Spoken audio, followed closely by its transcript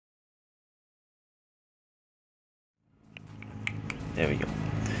There we go.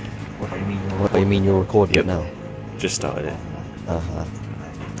 What do you mean you're recording it now? Just started it. Uh-huh.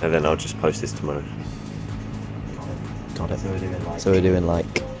 And then I'll just post this tomorrow. Got it. So we're doing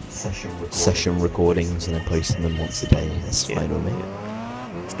like session recordings and then posting them once a day. That's fine with me.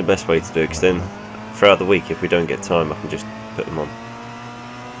 It's the best way to do it, because then throughout the week, if we don't get time, I can just put them on.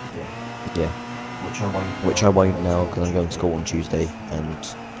 Yeah. Which I won't now because I'm going to school on Tuesday and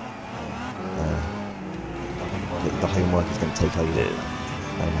the homework is going to take over.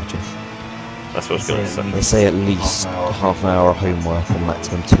 I imagine. That's what I was going to say. They say at least half an hour of homework and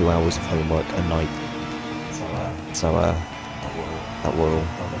maximum 2 hours of homework a night. So that will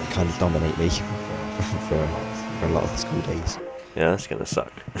kind of dominate me for a lot of the school days. Yeah, that's going to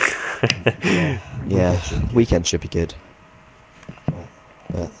suck. Yeah, weekend should be good.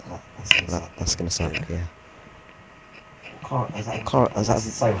 But that's going to suck, yeah.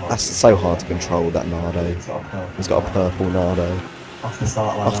 That's so hard to control, that Nardo. He's got a purple Nardo. Off the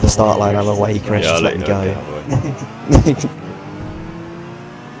start line, I'm away, Chris, just let me go.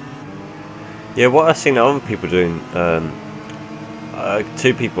 Yeah, what I've seen other people doing,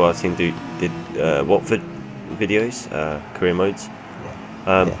 two people I've seen did Watford videos, career modes.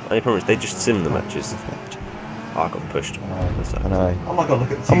 Only problem is they just sim the matches. Oh, I got pushed. I know. Oh my god,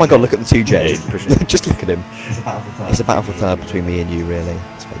 look at the two J's. Yeah, Just look at him. It's a battle for third between me and you, really.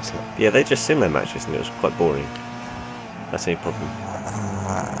 Let's face it. Yeah, they just sim their matches and it was quite boring. That's the only problem.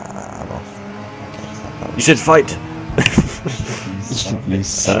 I'm off. Okay, You said fight! you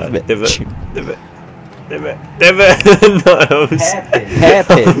son of a bitch. Divot! No,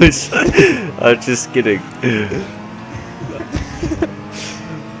 Hairpin. I was just kidding.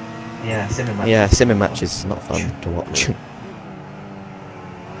 Yeah, simming matches is not fun to watch.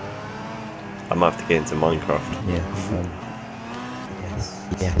 I might have to get into Minecraft. Yeah.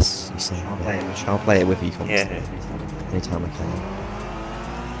 Yes, you say. I'll play it with you constantly. Anytime I can.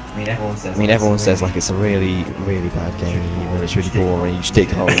 I mean, everyone says like it's a really, really bad game and it's really boring. You just dig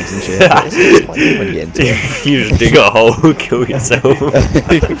holes and shit. It's quite good when you get into it. You just dig a hole, kill yourself.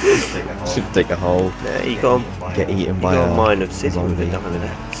 Should dig a hole. Yeah, you gotta get eaten by a mine obsidian with a zombie. diamond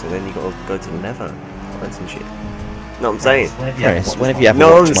axe, and then you gotta go to the nether, find some shit. No, I'm saying. Chris, when have you ever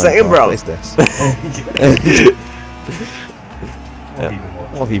No, watched I'm saying, Minecraft? bro. What is this?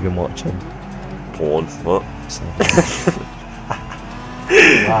 What have you been watching? Porn. What?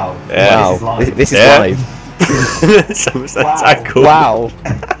 Wow. Yeah. Wow, this is Yeah. live. Someone's tackle. Wow.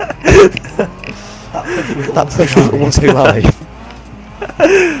 That push was also live.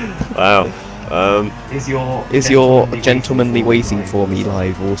 Wow. Is your gentlemanly waiting for me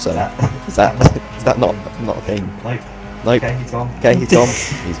live also? Is that not a thing? Nope. Okay, he's gone. Okay, he's gone.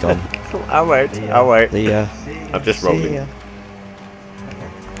 He's gone. I'll wait. I'll wait. The I've just rolled see it. ya.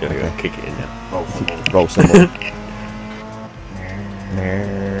 Gotta go kick it in now. Roll some more.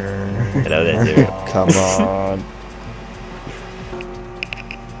 Hello there, Zero. Come on.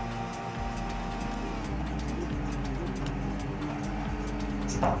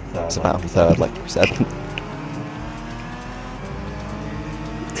 It's about a third, like you said.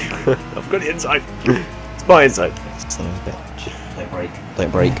 I've got it inside. It's my inside. Son of a bitch.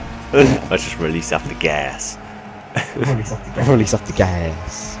 Don't break. I just release off the gas. Release off the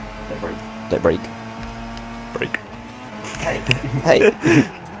gas. Don't break. Don't break. Break. Hey. Hey.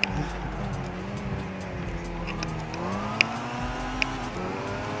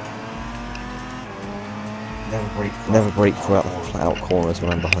 Never break throughout the flat out corners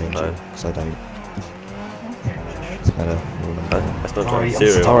when I'm behind you, because I don't. It's kind of. That's not Sorry, right. I'm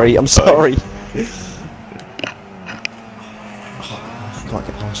Zero. Sorry, I'm sorry. I can't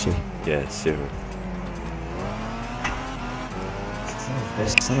get past you. Yeah, Zero.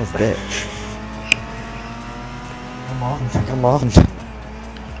 Son of a bitch. Come on. Come on.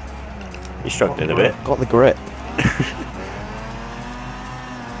 You're struggling a bit. Got the grip.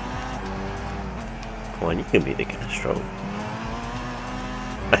 Come on, you can be the kind of strong.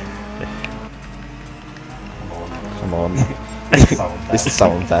 Come on. This is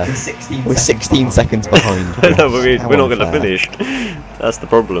so unfair. We're 16 seconds behind. No, but we're How not going to unfair. finish. That's the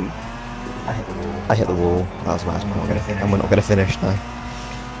problem. I hit the wall. That was my and we're not going to finish now.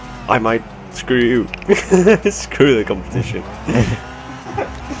 I might screw you. Screw the competition.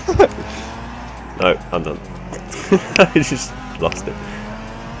 No, I'm done. I just lost it.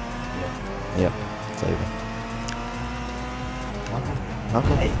 Yeah, it's over.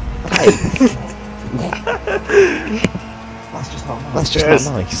 Okay. That's just Yes.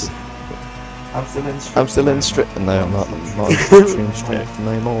 not nice. I'm still in strip. No, I'm not. I'm not in strength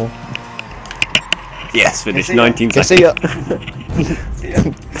no more. Yes, finished See ya. 19 Okay, seconds. see ya.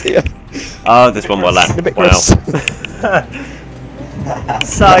 See ya. Oh, there's one more lap. In a bit, Wow. Chris.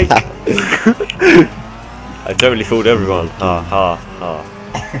 Psych! I totally fooled everyone. Ha ha ha.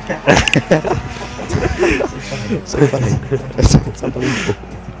 So funny. It's unbelievable.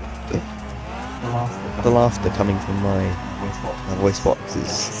 The laughter coming from my voice box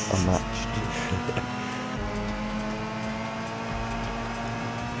is unmatched.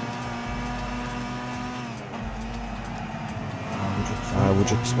 I will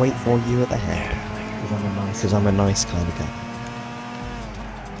just wait for you at the head, because I'm a nice kind of guy.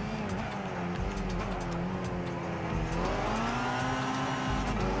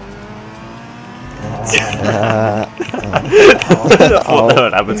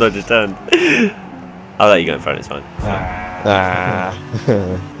 What happens on your turn? I'll let you go in front, it's fine.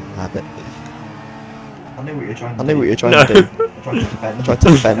 Habit. I knew what you were trying to do. to do. I tried to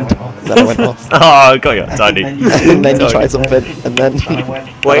defend, then I went off. Oh, I got you, tiny. And then you tried something, and then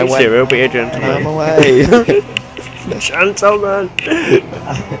Wait, Cyril, be a and I'm gentleman. away. Gentleman!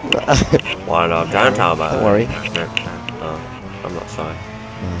 Why not gentleman? Don't worry. Oh, I'm not sorry.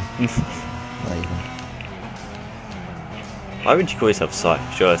 No, you don't. Why would you call yourself Psy?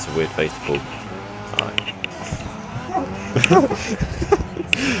 Sure, that's a weird face to pull.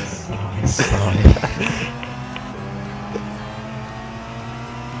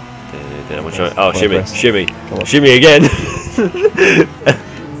 Oh, shimmy, shimmy, shimmy again!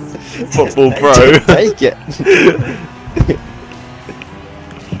 Football pro. Take it. You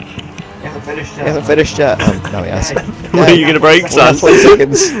Hasn't finished yet. No, he has. When are you gonna break, son? 20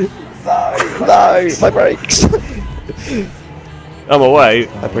 seconds. No, my brakes. I'm away.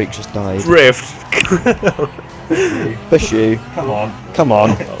 My brakes just died. Drift. Push you. Come on. Come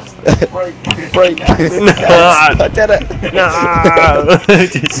on. Break. No. Yes, I did it. No.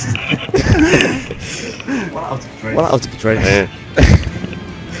 Well, that was a good race. Yeah.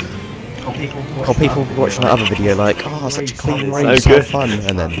 Oh, people watching that other video like, oh, such a clean race, So how good. fun,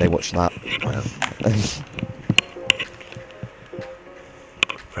 and then they watch that.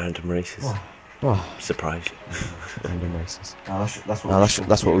 Random races. Oh, Surprise. random races. No,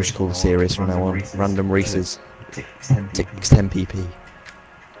 That's what we should call the series from now on. Random races. Ticks 10 pp.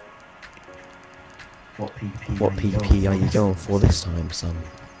 What PP are you going for this time, son?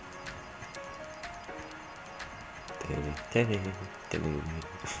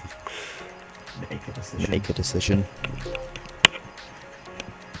 Make a decision.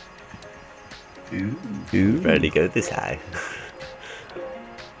 Ooh. Rarely go this high.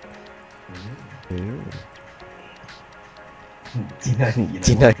 Ooh.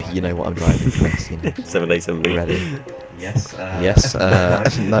 You know what I'm driving. Yes, you know. 787B. Ready? Yes. Yes. No.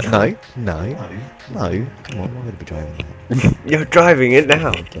 Come on, I'm gonna be driving that. You're driving it now.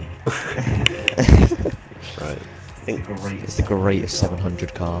 Okay. Right. It's the greatest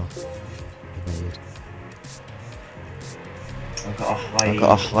 700 car made. I've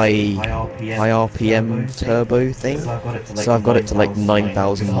got a high RPM turbo thing, so I've got it to like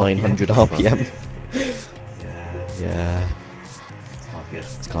 9,900 RPM. Yeah.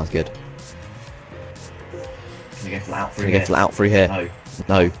 This car's good. Can you get flat out through here?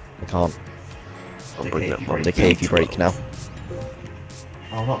 No, I can't. I'll bring that one. The okay if you brake now.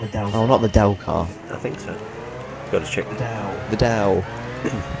 Oh, not the Dell. Oh, not the Dell car. I think so. Got to check The Dell. The Dell.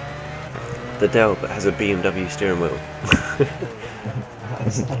 the Dell, but has a BMW steering wheel. I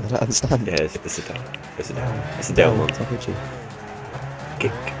don't understand. Yeah, it's a Dell. It's a Dell. It's a Dell one. Technology.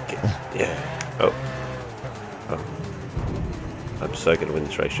 Yeah. Oh. I'm so gonna win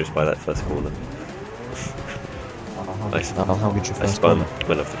this race just by that first corner. Nice. Oh, how good your I first spun, corner.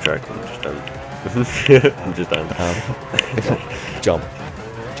 went off the track, and I'm just done. I'm just done. Jump.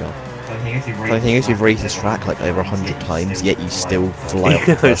 The thing is, you've raced this track like over 100 times, yet you still fly off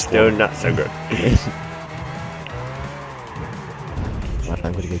the It's first still corner. not so good. Right,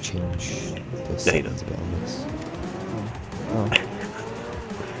 I'm gonna go change this No, you don't. to get on this. Oh.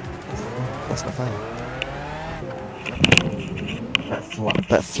 That's not fair.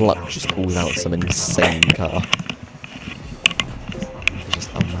 That flux just pulled out some insane car. It's just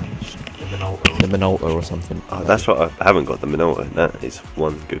unmatched. The Minolta or something. Oh, that's what I haven't got, the Minolta. That is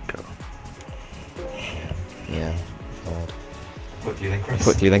one good car. Yeah. God.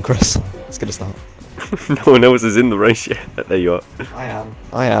 Quickly then, Chris. Let's get a start. No one else is in the race yet. There you are.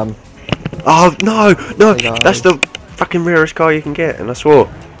 I am. Oh no, Hey, guys. that's the fucking rarest car you can get, and I swore.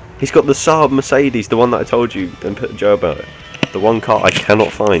 He's got the Saab Mercedes, the one that I told you and put Joe about it. The one car I cannot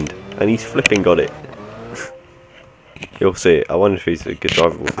find, and he's flipping got it. You'll see it. I wonder if he's a good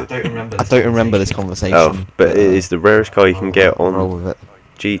driver with it. I don't remember this conversation. Oh, but it is the rarest car you can get roll on with it.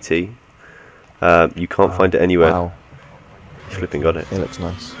 GT. You can't find it anywhere. Wow, He's flipping got it. it looks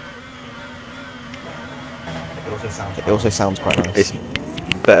nice. It also sounds quite nice. It's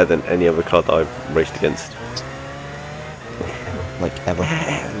better than any other car that I've raced against. Like ever.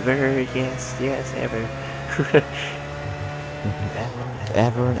 Ever, yes, ever.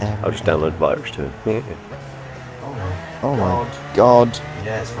 Ever and ever. I'll just download virus to him. Oh my god.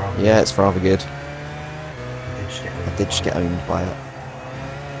 Yeah, it's rather Yeah, it's rather good. I I did just get owned by it.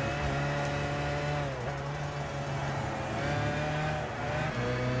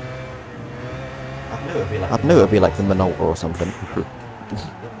 I knew it would be like the Minolta or something.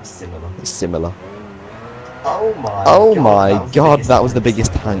 similar. It's similar. Oh my God, that was the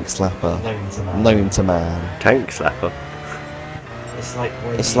biggest tank slapper known to man. Tank slapper.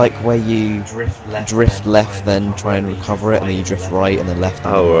 It's like where you Drift left, then try and recover it, and then you drift right, and then left,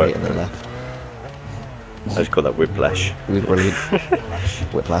 and then Oh, right, right. and then left. I just call that whiplash. It was brilliant.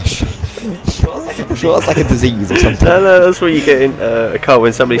 Whiplash. I'm sure that's like a disease or something. No, that's what you get in a car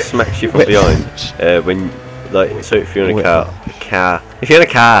when somebody smacks you from behind. When, like, so if you're in a car, if you're in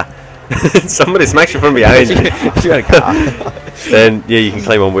a car, somebody smacks you from behind, If you're in a car. then yeah, you can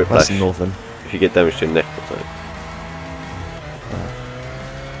claim on whiplash That's northern. if you get damage to your neck or something.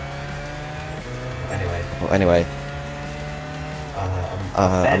 Well, anyway.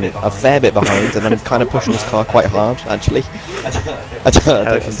 I'm a fair bit behind, and I'm kind of pushing this car quite hard, actually. I don't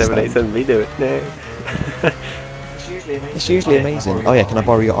Alex understand. 787 me do it. No. It's usually amazing. Oh yeah, can I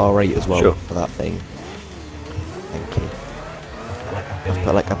borrow your R8 as well Sure. for that thing? Thank you. I've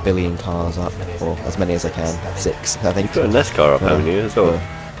put like a billion cars up, or as many as I can. 6, I think. You've got a NASCAR up, haven't you, as well?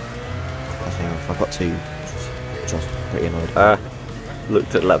 I think I've got 2. Which I was pretty annoyed.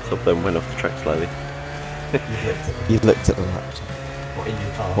 Looked at the laptop, then went off the track slightly. You looked at the laptop. What, in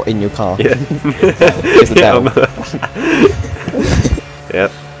your car? What, in your car? Yeah. It's the bell.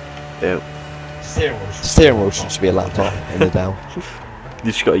 Yep. Yep. Steering wheel should be a laptop in the Dell.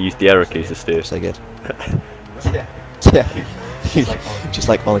 You just got to use the arrow keys to steer. So good. Yeah. Yeah. Just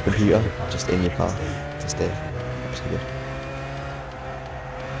like on a computer, just in your car to steer. So good.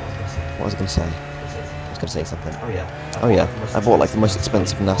 What was I going to say? I was going to say something. Oh yeah, I bought like the most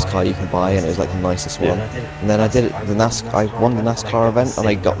expensive NASCAR you can buy, and it was like the nicest one. And then I did it. I won the NASCAR event, and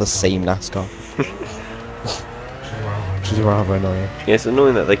I got the same NASCAR. Which is rather annoying. Yeah, it's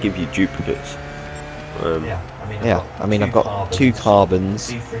annoying that they give you duplicates. Yeah, I mean I've got 2 carbons,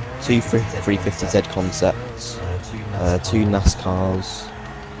 2 350Z concepts, 2 NASCARs,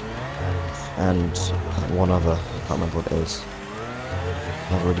 and 1 other. I can't remember what it is.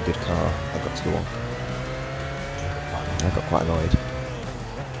 Another really good car. I got 2 on. I got quite annoyed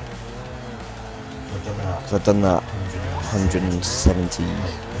because I've done that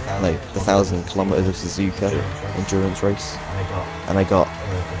 1,000 kilometers of Suzuka endurance race, and I got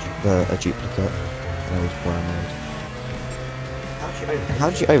a duplicate, and I was quite annoyed. How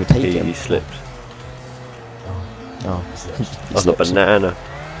did you overtake him? He slipped. Oh, On the banana.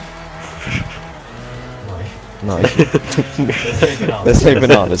 no. There's no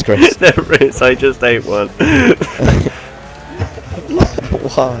bananas, Chris. There is, I just ate one.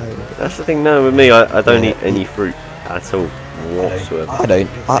 Why? That's the thing, no, with me, I don't eat any fruit at all, whatsoever. I don't.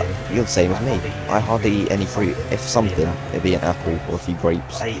 You're the same as me. I hardly eat any fruit. If something, it'd be an apple or a few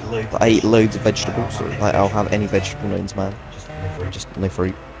grapes. But I eat loads of vegetables. Like I'll have any vegetable known to man. Just no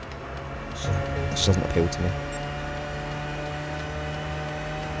fruit. It just doesn't appeal to me.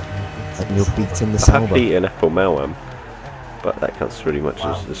 And you're beating the I have Sauber. eaten apple malwam, but that counts really much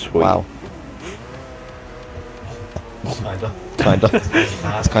as a sweet. Wow. Kinda.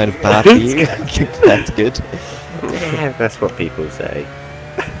 It's kind of bad for you. That's good. Yeah, that's what people say.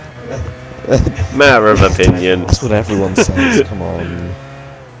 Matter of opinion. That's what everyone says. Come on.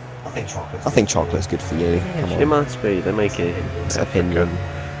 I think chocolate's good for you. Come It on. must be, they make it in It's Africa. opinion.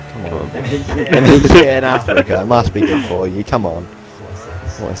 Come Come on. on. Yeah, in Africa. It must be good for you. Come on.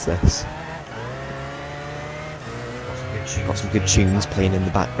 What is this? Got some good tunes playing in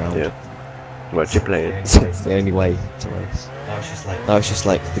the background. Yeah. What you playing? It's the only way to race. No, it's just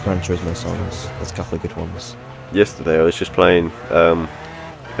like the Gran Turismo songs. There's a couple of good ones. Yesterday I was just playing a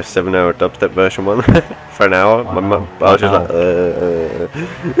 7-hour dubstep version one for an hour. I was just like,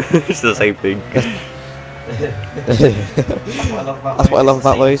 it's the same thing. That's what I love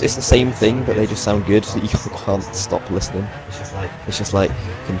about those. It's the same thing, but they just sound good, so you can't stop listening. It's just like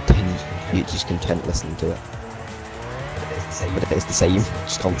content. You're just content listening to it. But it's the same,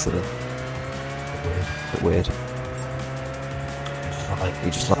 just constantly. Bit weird.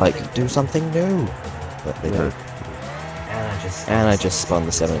 You just like do something new, but they don't. And I just spun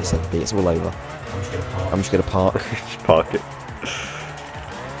the 787B. It's all over. I'm just gonna park. Just park it.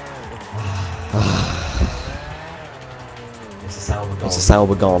 It's a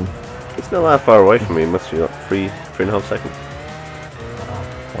Sauber gone. It's not that far away from me. It must be like 3.5 seconds.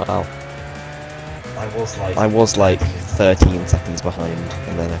 Wow. I was like 13 seconds behind,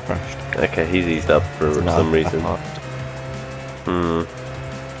 and then I crashed. Okay, he's eased up for No, some I reason. parked.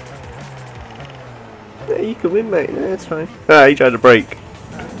 Yeah, you can win, mate. Yeah, it's fine. Ah, he tried to brake. He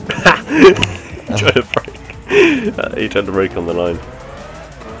tried to brake. He tried to brake on the line.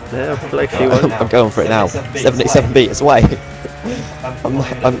 Yeah, flex you one. I'm going for it now. 787B, it's away. I'm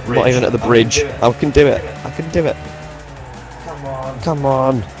not even at the bridge. I can do it. I can do it. Come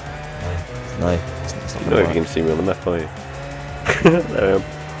on. No. It's not You know if you can see me on the map, are you? There I am.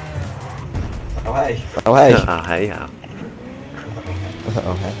 Oh hey. Oh hey. Ah, hey, yeah.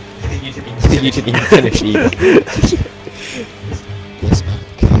 Oh hey. You You didn't even finish either. Yes, man.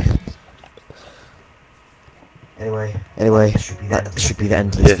 Anyway, that should be the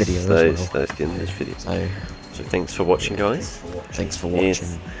end of this Yes, video that as is well. the end of this video. So, Thanks for watching, guys. thanks for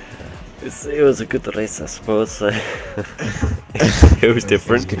Yes. watching. It was a good race, I suppose. It was It was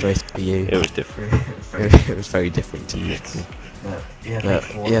different. a good race for you. It was different. It was very different to you. But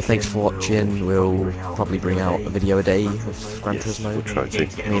yeah, thanks for watching. We'll probably bring out a video a day of Gran Yes, Turismo. we'll try to.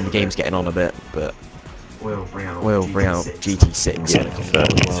 I mean, the game's getting on a bit, but we'll bring out GT6. Yeah, so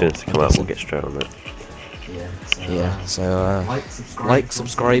as soon as they come out, we'll get straight on that. Yeah, so like,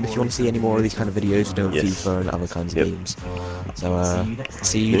 subscribe if you want to see any more of these kind of videos, you know, Yes. FIFA and other kinds of Yep. games. So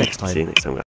see you next time. See you next time, guys.